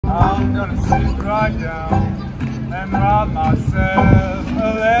I'm gonna sit right down and write myself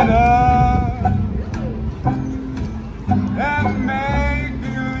a letter and make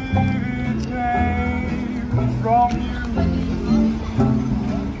believe it came from you.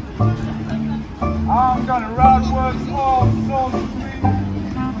 I'm gonna write words all so sweet,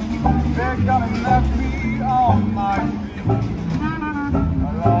 they're gonna let me on my feet.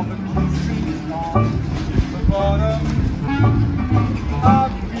 All the pieces on the bottom,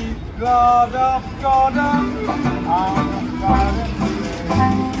 I'd be glad I've got them. I'm glad and say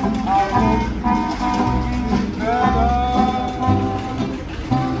I hope you better.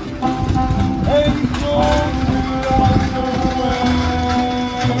 Angels belong the way.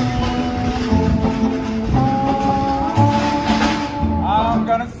 I'm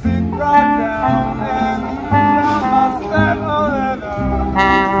gonna sit right down and write myself a letter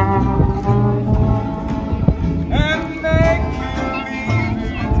and make believe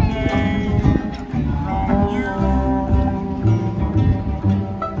it came from you.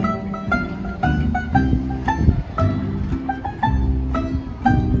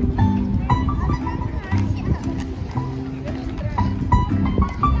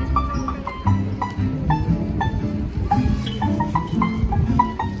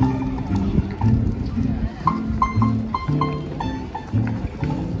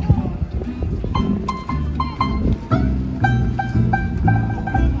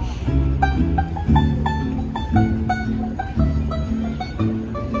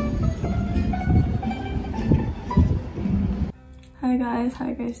 How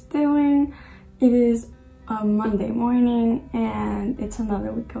you guys doing? It is a Monday morning and it's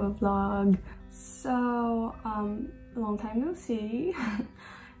another week of a vlog. So long time no see.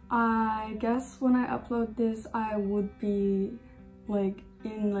 I guess when I upload this I would be like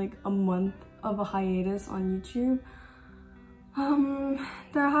in like a month of a hiatus on YouTube.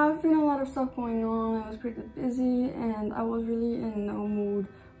 There have been a lot of stuff going on. I was pretty busy and I was really in no mood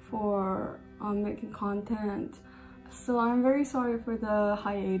for making content. So I'm very sorry for the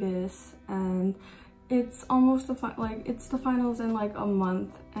hiatus, and it's almost it's the finals in like a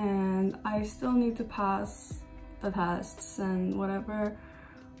month and I still need to pass the tests and whatever.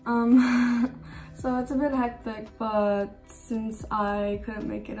 So it's a bit hectic, but since I couldn't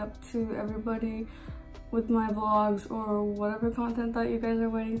make it up to everybody with my vlogs or whatever content that you guys are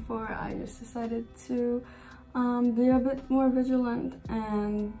waiting for, I just decided to be a bit more vigilant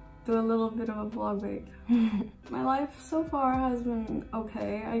and do a little bit of a vlog break. My life so far has been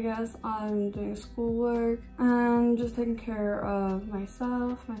okay, I guess. I'm doing schoolwork and just taking care of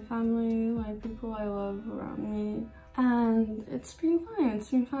myself, my family, like people I love around me. And it's been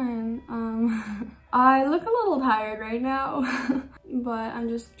fine, I look a little tired right now, but I'm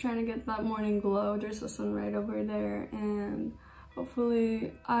just trying to get that morning glow. There's the sun right over there and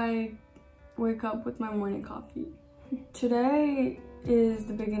hopefully I wake up with my morning coffee. Today is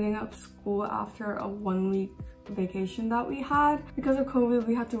the beginning of school after a 1-week vacation that we had. Because of COVID,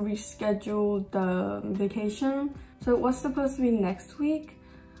 we had to reschedule the vacation. So it was supposed to be next week,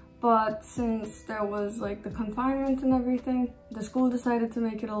 but since there was like the confinement and everything, the school decided to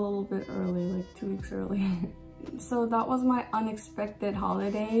make it a little bit early, like 2 weeks early. So that was my unexpected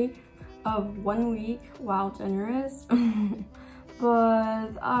holiday of 1 week. Wow, generous.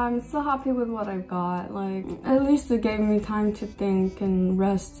 But I'm so happy with what I've got. Like, at least it gave me time to think and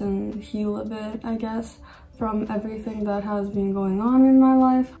rest and heal a bit, I guess, from everything that has been going on in my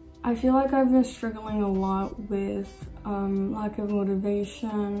life. I feel like I've been struggling a lot with lack of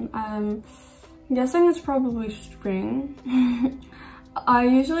motivation. I'm guessing it's probably spring. I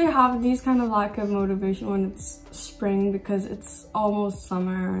usually have these kind of lack of motivation when it's spring because it's almost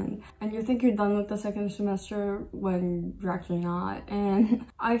summer and you think you're done with the second semester when you're actually not. And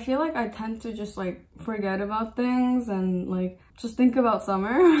I feel like I tend to just like forget about things and like just think about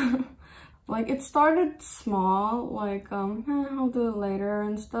summer. Like it started small, like I'll do it later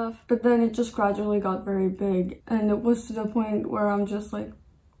and stuff, but then it just gradually got very big and it was to the point where I'm just like,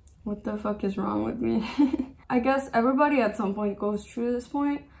 what the fuck is wrong with me? I guess everybody at some point goes through this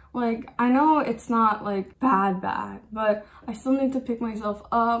point. Like, I know it's not like bad, but I still need to pick myself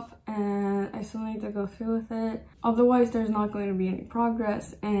up and I still need to go through with it. Otherwise, there's not going to be any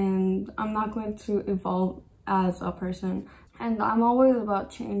progress and I'm not going to evolve as a person. And I'm always about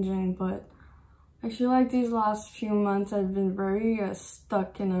changing, but I feel like these last few months I've been very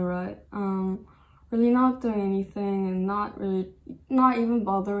stuck in a rut. Really not doing anything and not even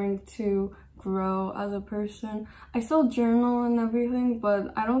bothering to grow as a person. I still journal and everything,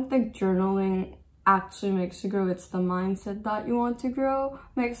 but I don't think journaling actually makes you grow. It's the mindset that you want to grow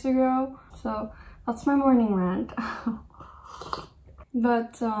makes you grow. So that's my morning rant.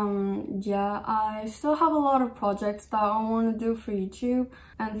 But yeah, I still have a lot of projects that I want to do for YouTube,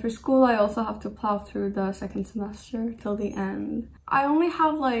 and for school I also have to plow through the second semester till the end. I only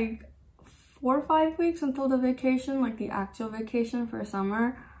have like 4 or 5 weeks until the vacation, like the actual vacation for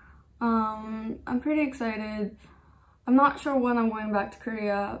summer. I'm pretty excited. I'm not sure when I'm going back to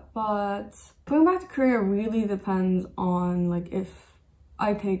Korea, but going back to Korea really depends on like if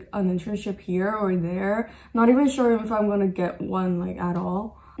I take an internship here or there. Not even sure if I'm gonna get one like at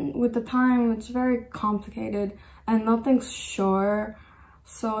all. With the time, it's very complicated and nothing's sure,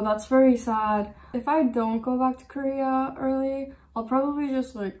 so that's very sad. If I don't go back to Korea early, I'll probably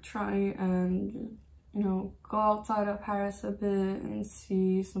just like try and, you know, go outside of Paris a bit and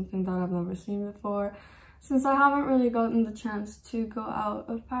see something that I've never seen before, since I haven't really gotten the chance to go out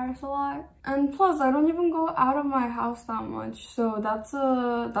of Paris a lot. And plus, I don't even go out of my house that much, so that's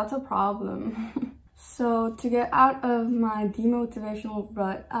a problem. So to get out of my demotivational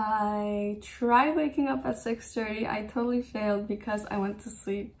rut, I tried waking up at 6:30. I totally failed because I went to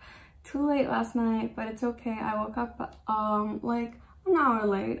sleep too late last night, but it's okay. I woke up like an hour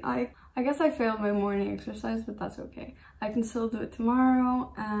late. I guess I failed my morning exercise, but that's okay. I can still do it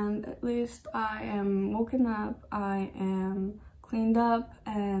tomorrow, and at least I am woken up, I am cleaned up,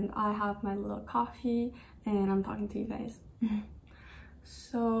 and I have my little coffee, and I'm talking to you guys.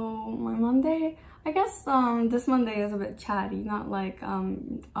 So my Monday, I guess this Monday is a bit chatty, not like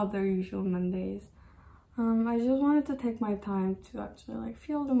other usual Mondays. I just wanted to take my time to actually like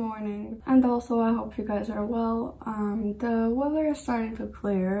feel the morning. And also I hope you guys are well. The weather is starting to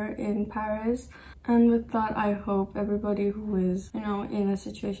clear in Paris, and with that I hope everybody who is, you know, in a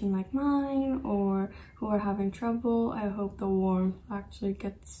situation like mine or who are having trouble, I hope the warmth actually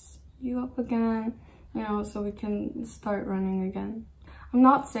gets you up again, you know, so we can start running again. I'm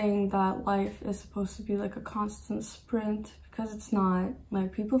not saying that life is supposed to be like a constant sprint, because it's not.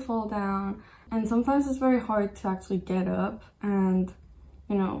 Like, people fall down, and sometimes it's very hard to actually get up and,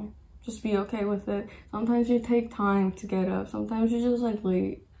 you know, just be okay with it. Sometimes you take time to get up, sometimes you just like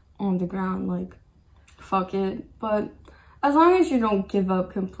lay on the ground like fuck it. But as long as you don't give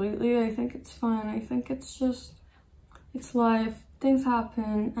up completely, I think it's fine. I think it's just, it's life, things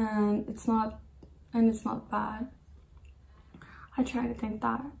happen, and it's not bad. I try to think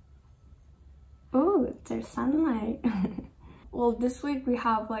that. Ooh, there's sunlight. Well, this week we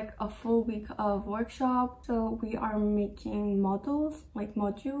have like a full week of workshop, so we are making models, like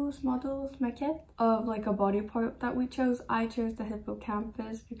modules, maquette of like a body part that we chose. I chose the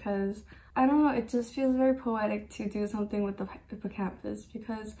hippocampus because, I don't know, it just feels very poetic to do something with the hippocampus,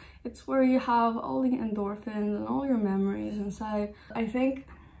 because it's where you have all the endorphins and all your memories inside. I think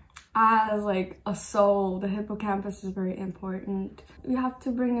as like a soul, the hippocampus is very important. We have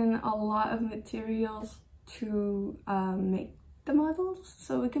to bring in a lot of materials to make the models,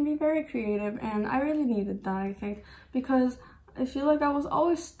 so we can be very creative, and I really needed that, I think, because I feel like I was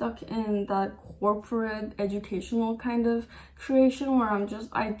always stuck in that corporate educational kind of creation where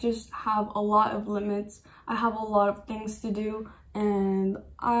I just have a lot of limits, I have a lot of things to do, and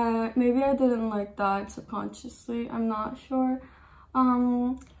maybe I didn't like that subconsciously, I'm not sure.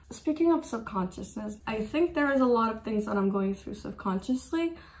 Speaking of subconsciousness, I think there is a lot of things that I'm going through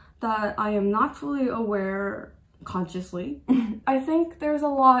subconsciously that I am not fully aware consciously. I think there's a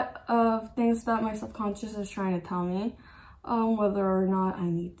lot of things that my subconscious is trying to tell me, whether or not I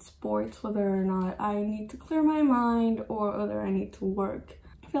need sports, whether or not I need to clear my mind, or whether I need to work.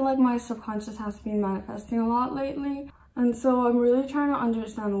 I feel like my subconscious has been manifesting a lot lately, and so I'm really trying to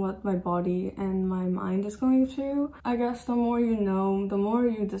understand what my body and my mind is going through. I guess the more you know, the more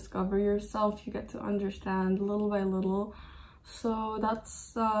you discover yourself, you get to understand little by little. So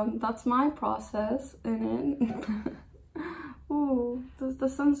that's my process in it. Ooh, the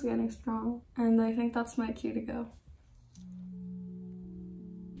sun's getting strong, and I think that's my cue to go.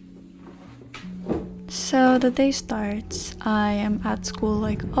 So the day starts. I am at school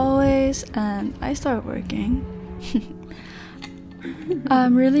like always, and I start working.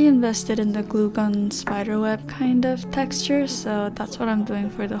 I'm really invested in the glue gun spiderweb kind of texture, so that's what I'm doing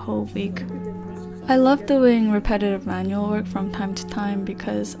for the whole week. I love doing repetitive manual work from time to time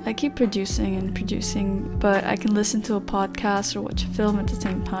because I keep producing and producing, but I can listen to a podcast or watch a film at the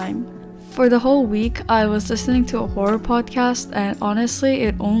same time. For the whole week, I was listening to a horror podcast, and honestly,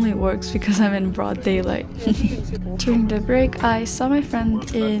 it only works because I'm in broad daylight. During the break, I saw my friend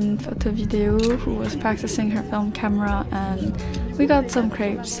in photo video who was practicing her film camera, and we got some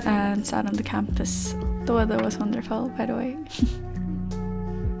crepes and sat on the campus. The weather was wonderful, by the way.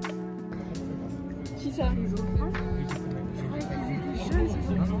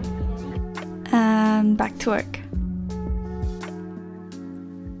 And back to work.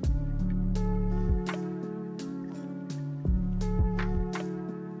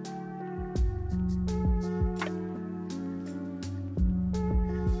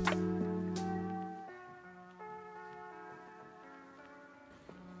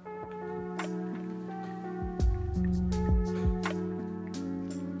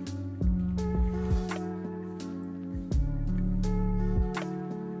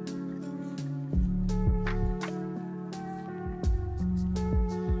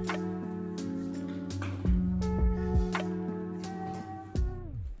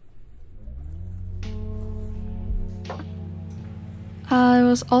 I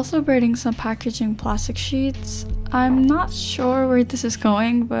was also braiding some packaging plastic sheets. I'm not sure where this is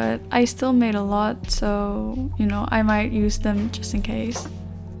going, but I still made a lot, so, you know, I might use them just in case.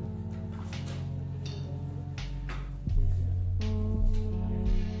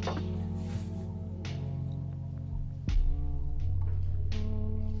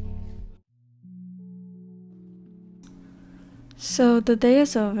 So the day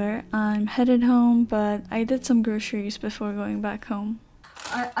is over. I'm headed home, but I did some groceries before going back home.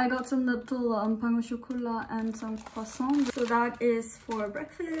 I got some little pain au chocolat and some croissants. So that is for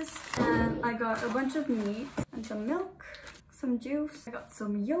breakfast. And I got a bunch of meat and some milk, some juice. I got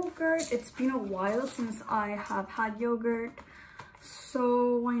some yogurt. It's been a while since I have had yogurt,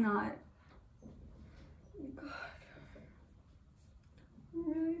 so why not? God, I'm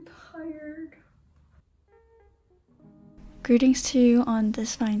really tired. Greetings to you on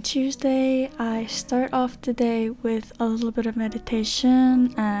this fine Tuesday. I start off the day with a little bit of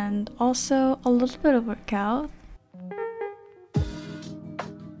meditation and also a little bit of workout.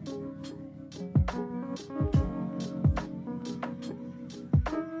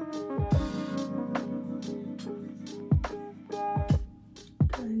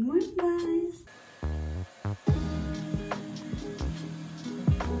 Good morning, guys.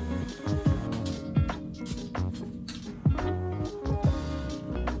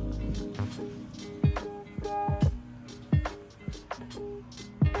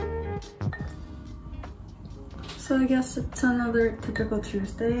 So I guess it's another typical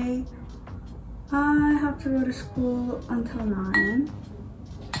Tuesday. I have to go to school until 9.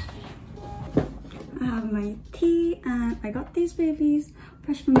 I have my tea and I got these babies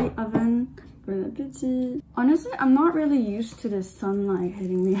fresh from the oven for the pizza. Honestly, I'm not really used to this sunlight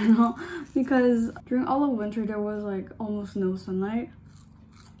hitting me at all because during all of winter there was like almost no sunlight.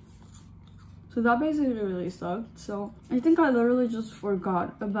 So that basically really sucked. So I think I literally just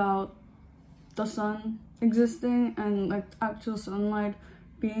forgot about the sun existing and like actual sunlight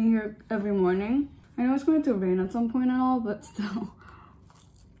being here every morning. I know it's going to rain at some point and all, but still.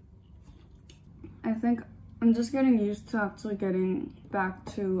 I think I'm just getting used to actually getting back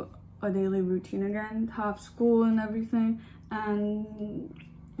to a daily routine again, to have school and everything. And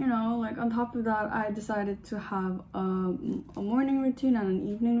you know, like on top of that, I decided to have a morning routine and an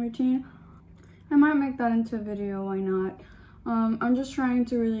evening routine. I might make that into a video, why not? I'm just trying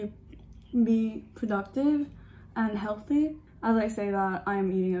to really be productive and healthy. As I say that,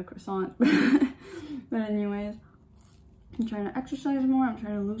 I'm eating a croissant. But anyways, I'm trying to exercise more. I'm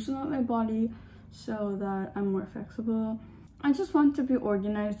trying to loosen up my body so that I'm more flexible. I just want to be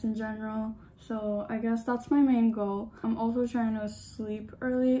organized in general. So I guess that's my main goal. I'm also trying to sleep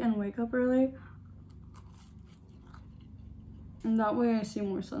early and wake up early. And that way I see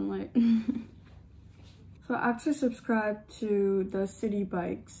more sunlight. So I actually subscribed to the city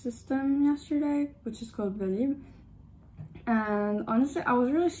bike system yesterday, which is called Velib. And honestly, I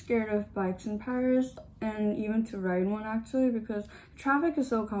was really scared of bikes in Paris and even to ride one actually because traffic is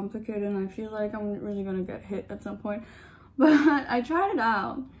so complicated and I feel like I'm really gonna get hit at some point. But I tried it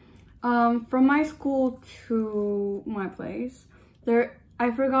out. From my school to my place,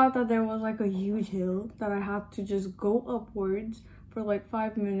 I forgot that there was like a huge hill that I had to just go upwards for like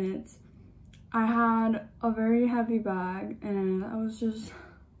 5 minutes. I had a very heavy bag and I was just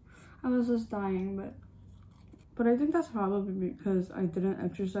dying, but I think that's probably because I didn't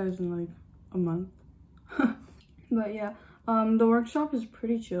exercise in like a month. But yeah, the workshop is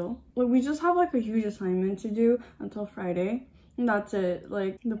pretty chill. Like we just have like a huge assignment to do until Friday and that's it.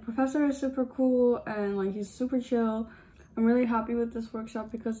 Like the professor is super cool and like he's super chill. I'm really happy with this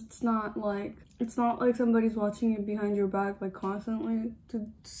workshop because it's not like somebody's watching you behind your back like constantly to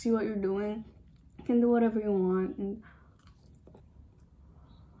see what you're doing. You can do whatever you want. And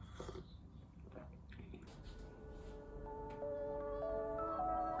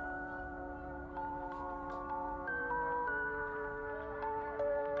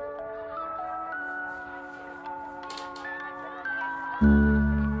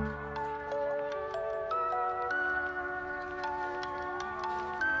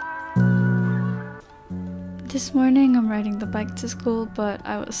This morning I'm riding the bike to school, but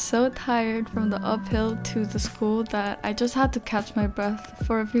I was so tired from the uphill to the school that I just had to catch my breath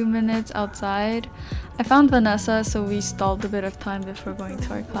for a few minutes outside. I found Vanessa, so we stalled a bit of time before going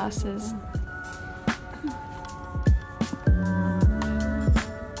to our classes.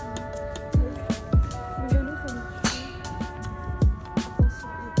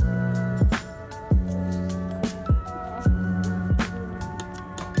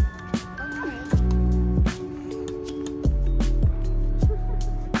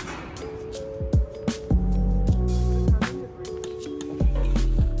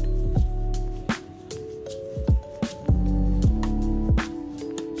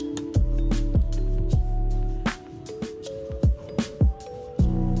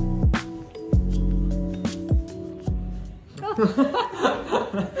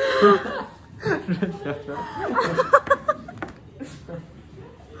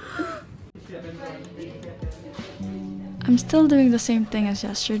 I'm still doing the same thing as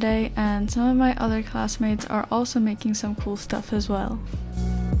yesterday, and some of my other classmates are also making some cool stuff as well.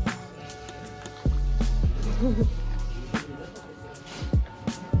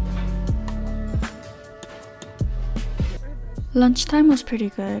 Lunchtime was pretty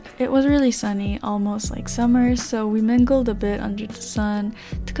good. It was really sunny, almost like summer, so we mingled a bit under the sun,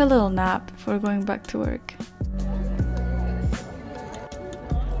 took a little nap before going back to work.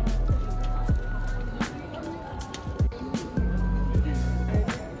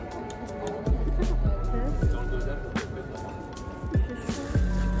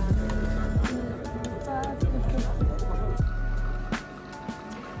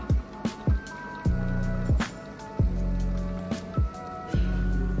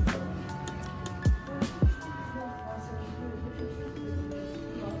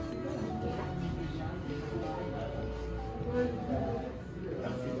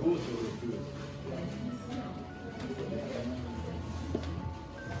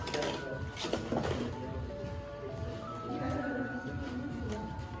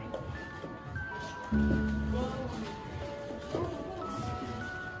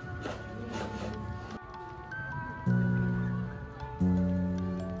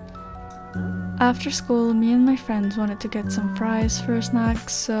 After school, me and my friends wanted to get some fries for a snack,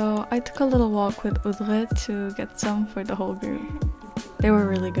 so I took a little walk with Audrey to get some for the whole group. They were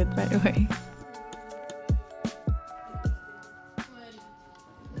really good, by the way.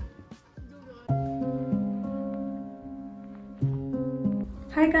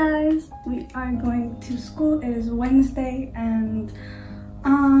 Hi guys, we are going to school. It is Wednesday and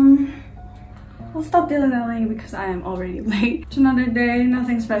I'll stop dilly-dallying because I am already late. It's another day,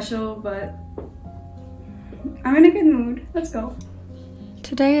 nothing special, but I'm in a good mood. Let's go.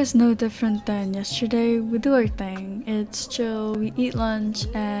 Today is no different than yesterday. We do our thing. It's chill, we eat lunch,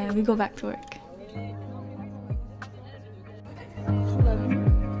 and we go back to work.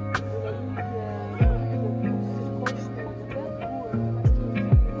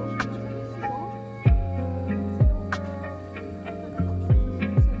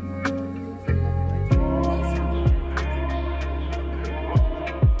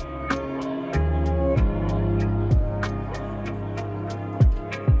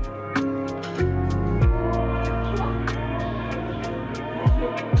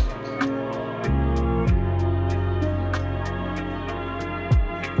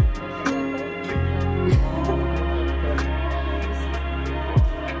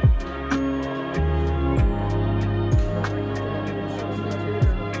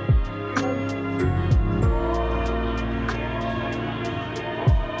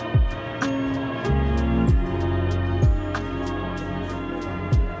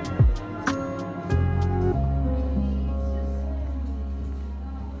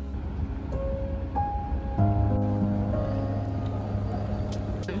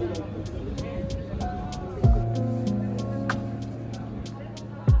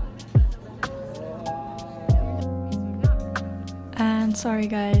 And sorry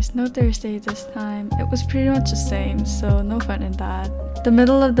guys, no Thursday this time. It was pretty much the same, so no fun in that. The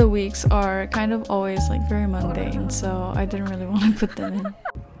middle of the weeks are kind of always like very mundane, so I didn't really want to put them in.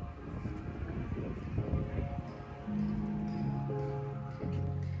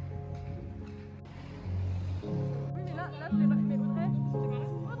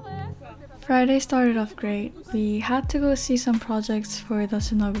 Friday started off great. We had to go see some projects for the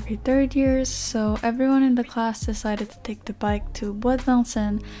sonography third years, so everyone in the class decided to take the bike to Bois de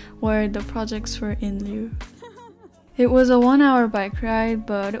Vincennes, where the projects were in lieu. It was a 1-hour bike ride,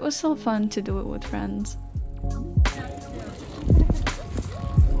 but it was still fun to do it with friends.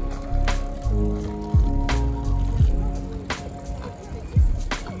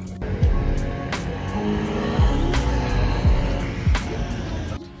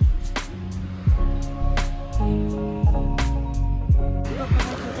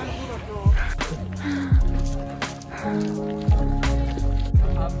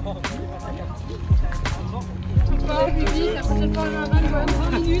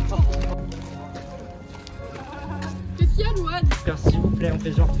 Qu'est-ce qu'il y a, Louane? S'il vous plaît, on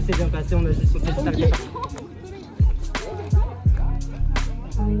fait genre tout s'est bien passé, on a juste sauté le serviette.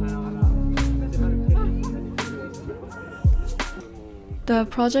 The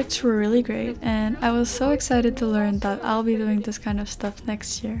projects were really great, and I was so excited to learn that I'll be doing this kind of stuff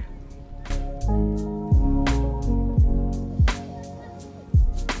next year.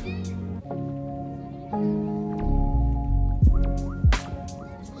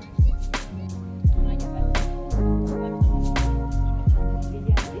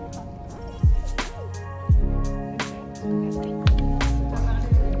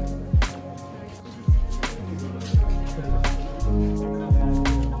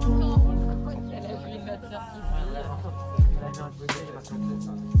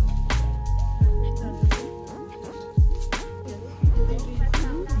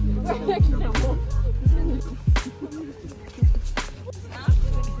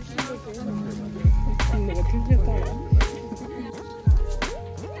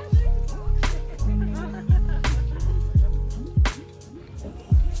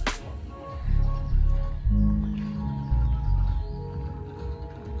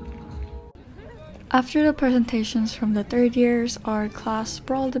 After the presentations from the third years, our class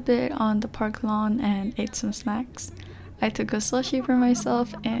sprawled a bit on the park lawn and ate some snacks. I took a slushie for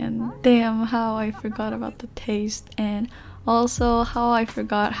myself, and damn how I forgot about the taste, and also how I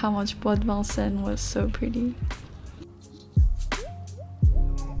forgot how much Bodmelsen was so pretty.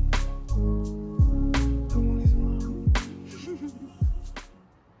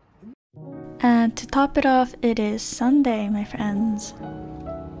 And to top it off, it is Sunday, my friends.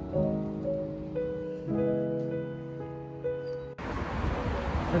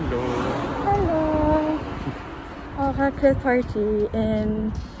 Hello. Hello. Our raclette party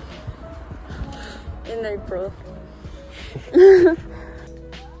in April.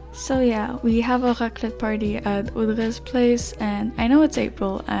 So yeah, we have a raclette party at Audrey's place, and I know it's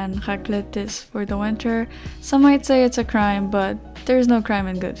April and raclette is for the winter. Some might say it's a crime, but there's no crime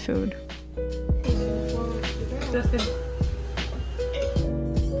in good food.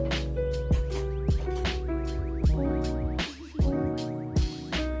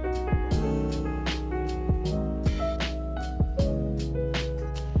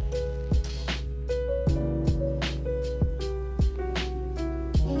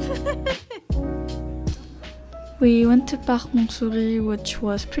 We went to Parc Montsouris, which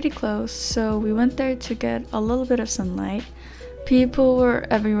was pretty close, so we went there to get a little bit of sunlight. People were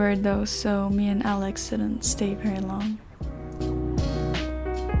everywhere though, so me and Alex didn't stay very long.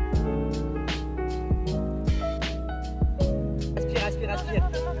 Aspire, aspire, aspire.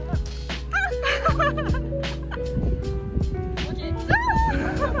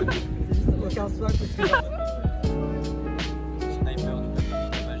 C'est juste aucun swag parce que...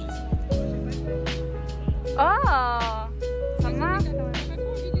 Oh, ça marche.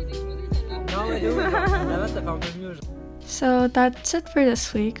 Non, ouais, là-bas, ça fait un peu mieux. So that's it for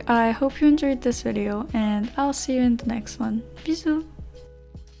this week. I hope you enjoyed this video, and I'll see you in the next one. Bisous!